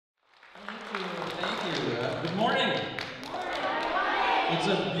Good morning. It's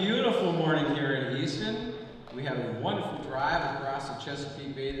a beautiful morning here in Easton. We had a wonderful drive across the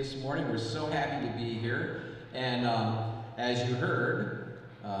Chesapeake Bay this morning. We're so happy to be here. And as you heard,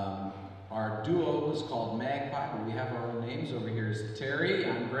 our duo is called Magpie, but we have our own names. Over here is Terry.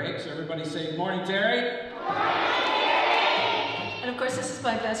 I'm Greg. So everybody say good morning, Terry. Good morning. And of course, this is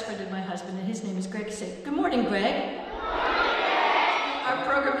my best friend and my husband, and his name is Greg. Say good morning, Greg. Good morning. Our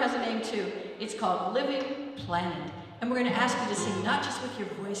program has a name too. It's called Living Planet. And we're going to ask you to sing not just with your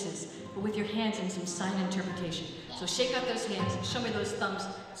voices, but with your hands and some sign interpretation. So shake out those hands, show me those thumbs.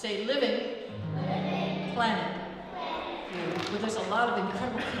 Say Living Planet. Well, there's a lot of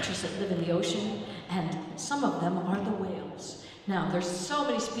incredible creatures that live in the ocean, and some of them are the whales. Now, there's so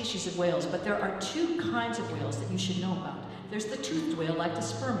many species of whales, but there are two kinds of whales that you should know about. There's the toothed whale, like the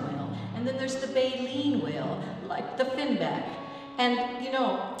sperm whale, and then there's the baleen whale, like the finback. And you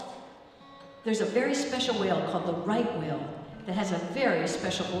know, there's a very special whale called the right whale that has a very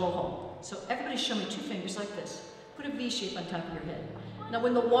special blowhole. So everybody show me two fingers like this. Put a V shape on top of your head. Now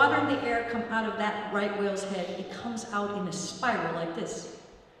when the water and the air come out of that right whale's head, it comes out in a spiral like this.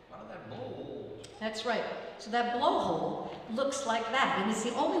 Out of that blowhole. That's right. So that blowhole looks like that, and it's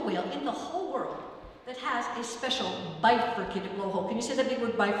the only whale in the whole world that has a special bifurcated blowhole. Can you say that big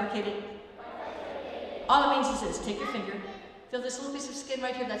word, bifurcated? Bifurcated. All it means is this. Take your finger. Feel this little piece of skin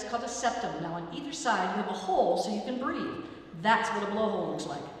right here, that's called a septum. Now on either side you have a hole so you can breathe. That's what a blowhole looks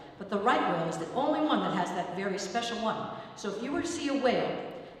like. But the right whale is the only one that has that very special one. So if you were to see a whale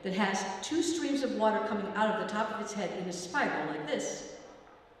that has two streams of water coming out of the top of its head in a spiral like this,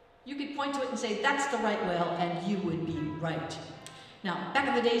 you could point to it and say, that's the right whale, and you would be right. Now, back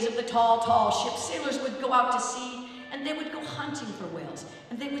in the days of the tall ships, sailors would go out to sea and they would go hunting for whales.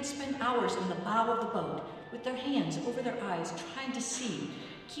 And they would spend hours in the bow of the boat with their hands over their eyes, trying to see,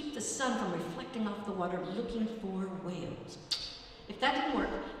 keep the sun from reflecting off the water, looking for whales. If that didn't work,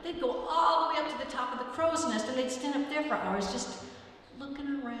 they'd go all the way up to the top of the crow's nest and they'd stand up there for hours just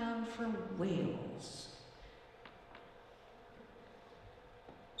looking around for whales.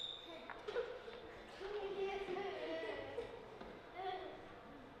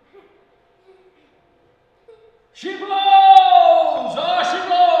 She blows! Oh, she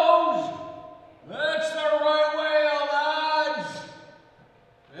blows! That's the right whale, lads!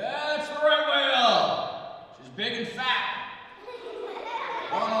 That's the right whale! She's big and fat.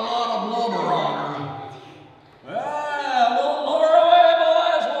 Got a lot of blubber on her. We'll lower away,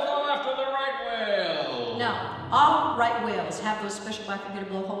 boys! We'll go after the right whale! Now, all right whales have those special bifurcated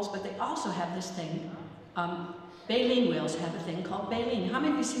blowholes, but they also have this thing. Baleen whales have a thing called baleen. How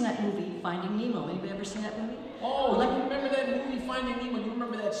many of you seen that movie, Finding Nemo? Anybody ever seen that movie? Oh, you remember that movie, Finding Nemo? You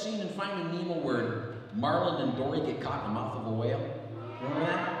remember that scene in Finding Nemo where Marlin and Dory get caught in the mouth of a whale? Remember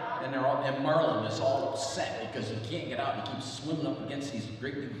that? And Marlin is all upset because he can't get out. He keeps swimming up against these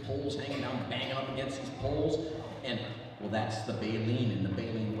great big poles, hanging down, banging up against these poles. And, well, that's the baleen in the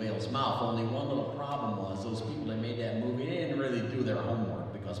baleen whale's mouth. Only one little problem was those people that made that movie, they didn't really do their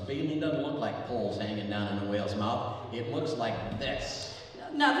homework, because baleen doesn't look like poles hanging down in a whale's mouth. It looks like this.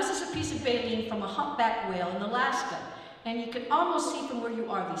 Now, this is a piece of baleen from a humpback whale in Alaska. And you can almost see from where you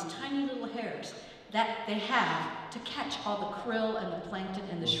are these tiny little hairs that they have to catch all the krill and the plankton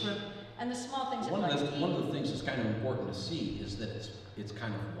and the shrimp and the small things that like to eat. One of the things that's kind of important to see is that it's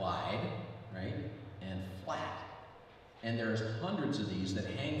kind of wide, right, and flat. And there's hundreds of these that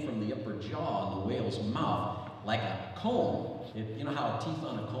hang from the upper jaw in the whale's mouth like a comb. You know how teeth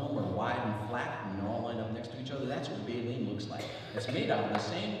on a comb are wide and flat and they're all lined up next to each other? That's what baleen looks like. It's made out of the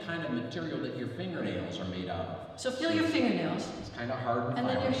same kind of material that your fingernails are made out of. So feel your fingernails. It's kind of hard and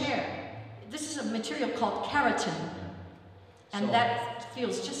then your hair. This is a material called keratin. Yeah. And that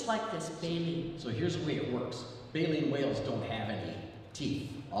feels just like this baleen. So here's the way it works. Baleen whales don't have any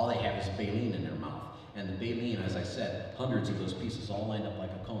teeth. All they have is baleen in their mouth. And the baleen, as I said, hundreds of those pieces all lined up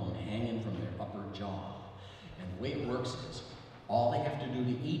like a comb, hanging from their upper jaw. And the way it works is, all they have to do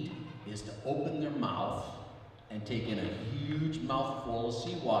to eat is to open their mouth and take in a huge mouthful of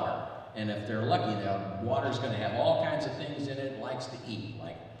seawater. And if they're lucky, the water's going to have all kinds of things in it likes to eat,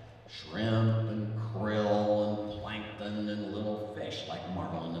 like shrimp and krill and plankton and little fish like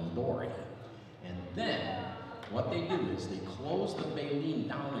marlin and dory. And then what they do is they close the baleen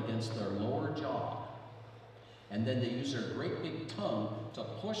down against their lower jaw. And then they use their great big tongue to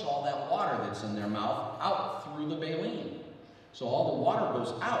push all that water that's in their mouth out through the baleen. So all the water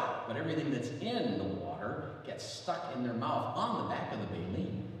goes out, but everything that's in the water gets stuck in their mouth on the back of the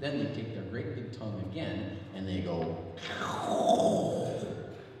baleen. Then they take their great big tongue again, and they go,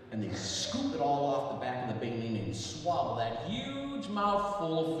 and they scoop it all off the back of the baleen and swallow that huge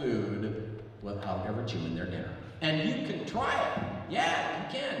mouthful of food without ever chewing their dinner. And you can try it. Yeah, you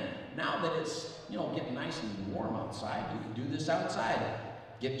can. Now that it's, getting nice and warm outside, you can do this outside.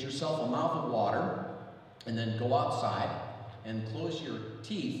 Get yourself a mouth of water, and then go outside and close your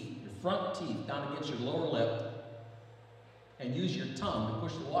teeth, your front teeth, down against your lower lip, and use your tongue to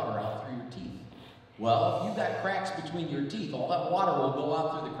push the water out through your teeth. Well, if you've got cracks between your teeth, all that water will go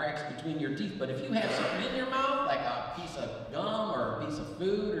out through the cracks between your teeth. But if you have something in your mouth, like a piece of gum or a piece of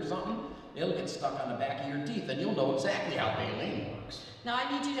food or something, it'll get stuck on the back of your teeth, and you'll know exactly how baleen works. Now I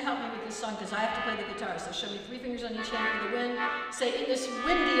need you to help me with this song because I have to play the guitar. So show me 3 fingers on each hand for the wind. Say, in this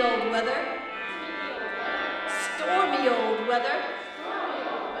windy old weather, stormy old weather,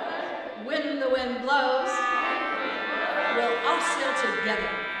 when the wind blows, we'll all sail together.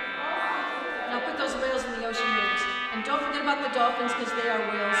 Now put those whales in the ocean waves. And don't forget about the dolphins because they are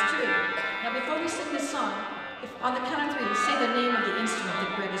whales too. Now before we sing this song, if on the count of 3, say the name of the instrument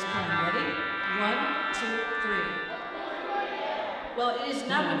that Greg is playing. Ready? 1, 2, 3. Well, it is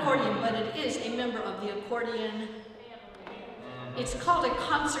not an accordion, but it is a member of the accordion. It's called a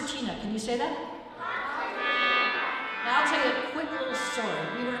concertina. Can you say that? Now I'll tell you a quick little story.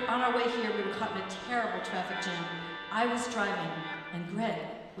 We were on our way here. We were caught in a terrible traffic jam. I was driving, and Greg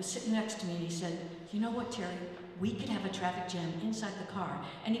was sitting next to me, and he said, "You know what, Terry? We could have a traffic jam inside the car."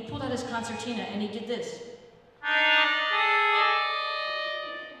 And he pulled out his concertina, and he did this.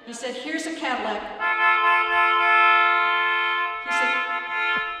 He said, "Here's a Cadillac." He said,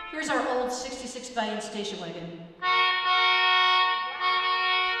 "Here's our old 66 Valiant station wagon."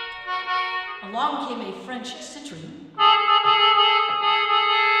 Along came a French Citroen.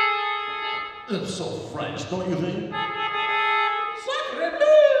 It's so French, don't you think?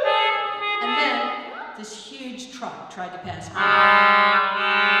 And then this huge truck tried to pass me.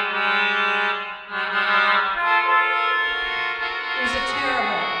 It was a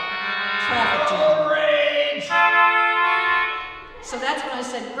terrible traffic jam. So that's when I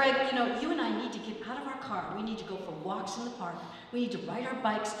said, "Greg, you and I need to get out of our car. We need to go for walks in the park. We need to ride our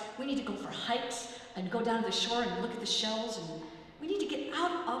bikes. We need to go for hikes and go down to the shore and look at the shells. And we need to get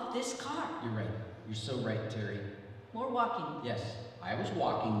out of this car." You're right. You're so right, Terry. More walking. Yes, I was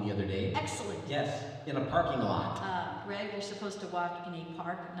walking the other day. Excellent. Yes, in a parking lot. Greg, you're supposed to walk in a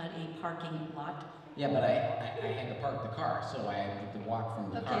park, not a parking lot. Yeah, but I had to park the car, so I had to walk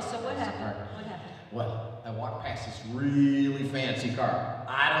from the car. Okay, so what across the happened? park. What happened? Well, I walked past this really fancy car.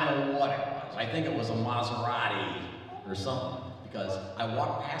 I don't know what it was. I think it was a Maserati or something, because I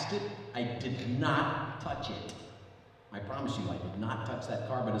walked past it, I did not touch it. I promise you, I did not touch that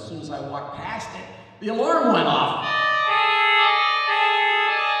car, but as soon as I walked past it, the alarm went off.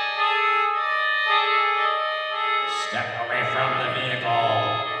 Step away from the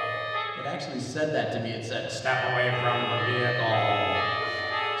vehicle. It actually said that to me. It said, "Step away from the vehicle."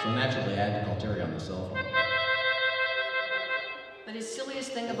 So naturally, I had to call Terry on the cell phone. But his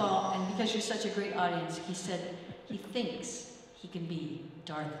silliest thing of all, and because you're such a great audience, he said he thinks he can be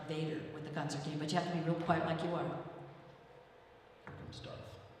Darth Vader with the concertina, but you have to be real quiet like you are. Here comes Darth.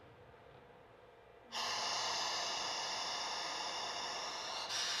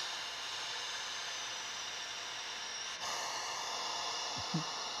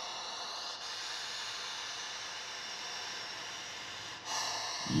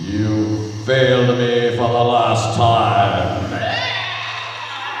 You failed me for the last time.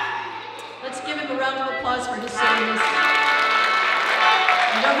 Let's give him a round of applause for his silliness.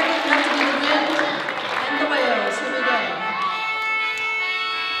 And don't forget, you have to be the wind and the whales. Here we go.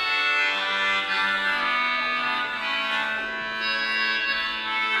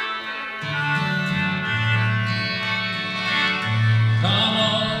 Come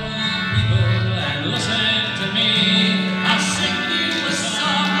all ye people and listen to me. I'll sing you a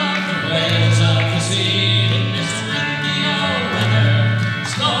song of the whales of the sea. In this windy old weather,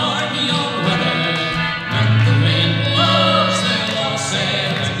 stormy old weather, when the wind blows, they'll all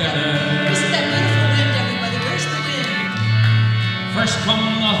sail together. Listen to that beautiful wind, everybody. Where's the wind? First come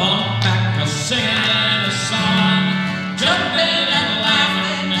the humpback a-singing a song, jumping and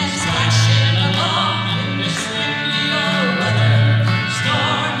laughing and splashing along. In this windy old weather,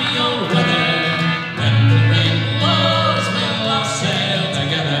 stormy old weather, when the wind blows, we'll all sail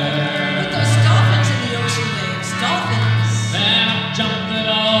together. Put those dolphins in the ocean waves. Dolphins. Then up jumped the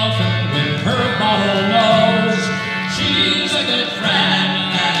dolphin with her bottle nose. She's a good friend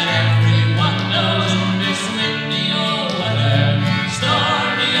that everyone knows. In this windy old weather,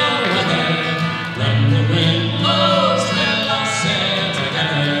 stormy old weather, when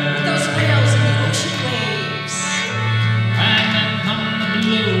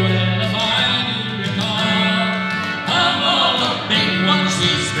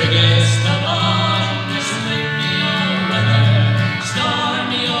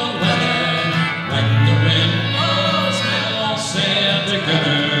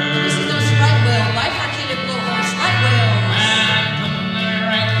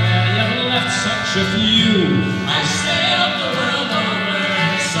catch a few. I sailed the world over,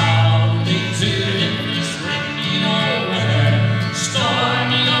 solitude in this windy old weather,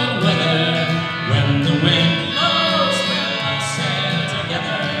 stormy old weather. When the wind blows, we'll all sail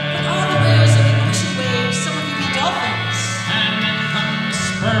together. But all the whales in the ocean waves, some of you be dolphins. And then comes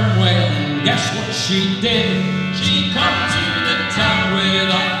sperm whale, and guess what she did? She come to the top with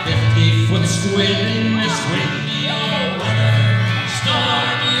a 50-foot squid in this windy old weather,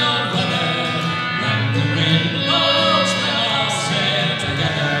 stormy old weather. When the wind blows, we'll all sail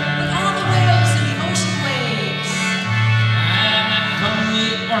together. But all the whales in the ocean waves. And then come the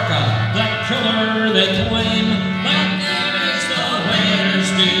orca, the killer they claim. That name is the whalers,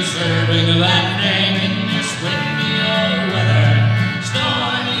 deserving of that name in this windy old weather,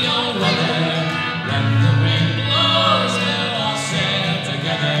 stormy old weather. When the wind blows, we'll all sail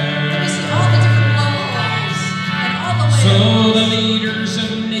together. You see all the different blowholes and all the whales. So the leaders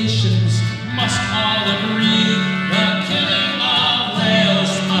of nations must all agree the killing of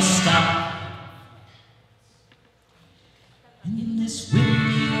whales must stop. And in this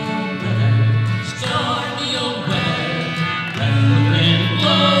windy old weather, stormy old weather, when the wind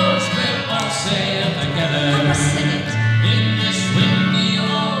blows, we'll all sail together. I must sing it. In this windy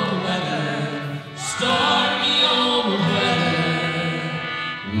old weather, stormy old weather,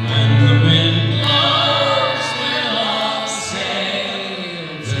 when the wind blows, we'll all sail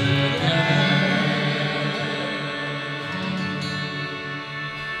together.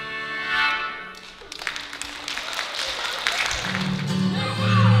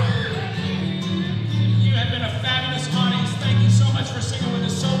 You have been a fabulous audience. Thank you so much for singing with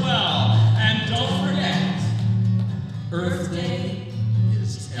us so well. And don't forget, Earth Day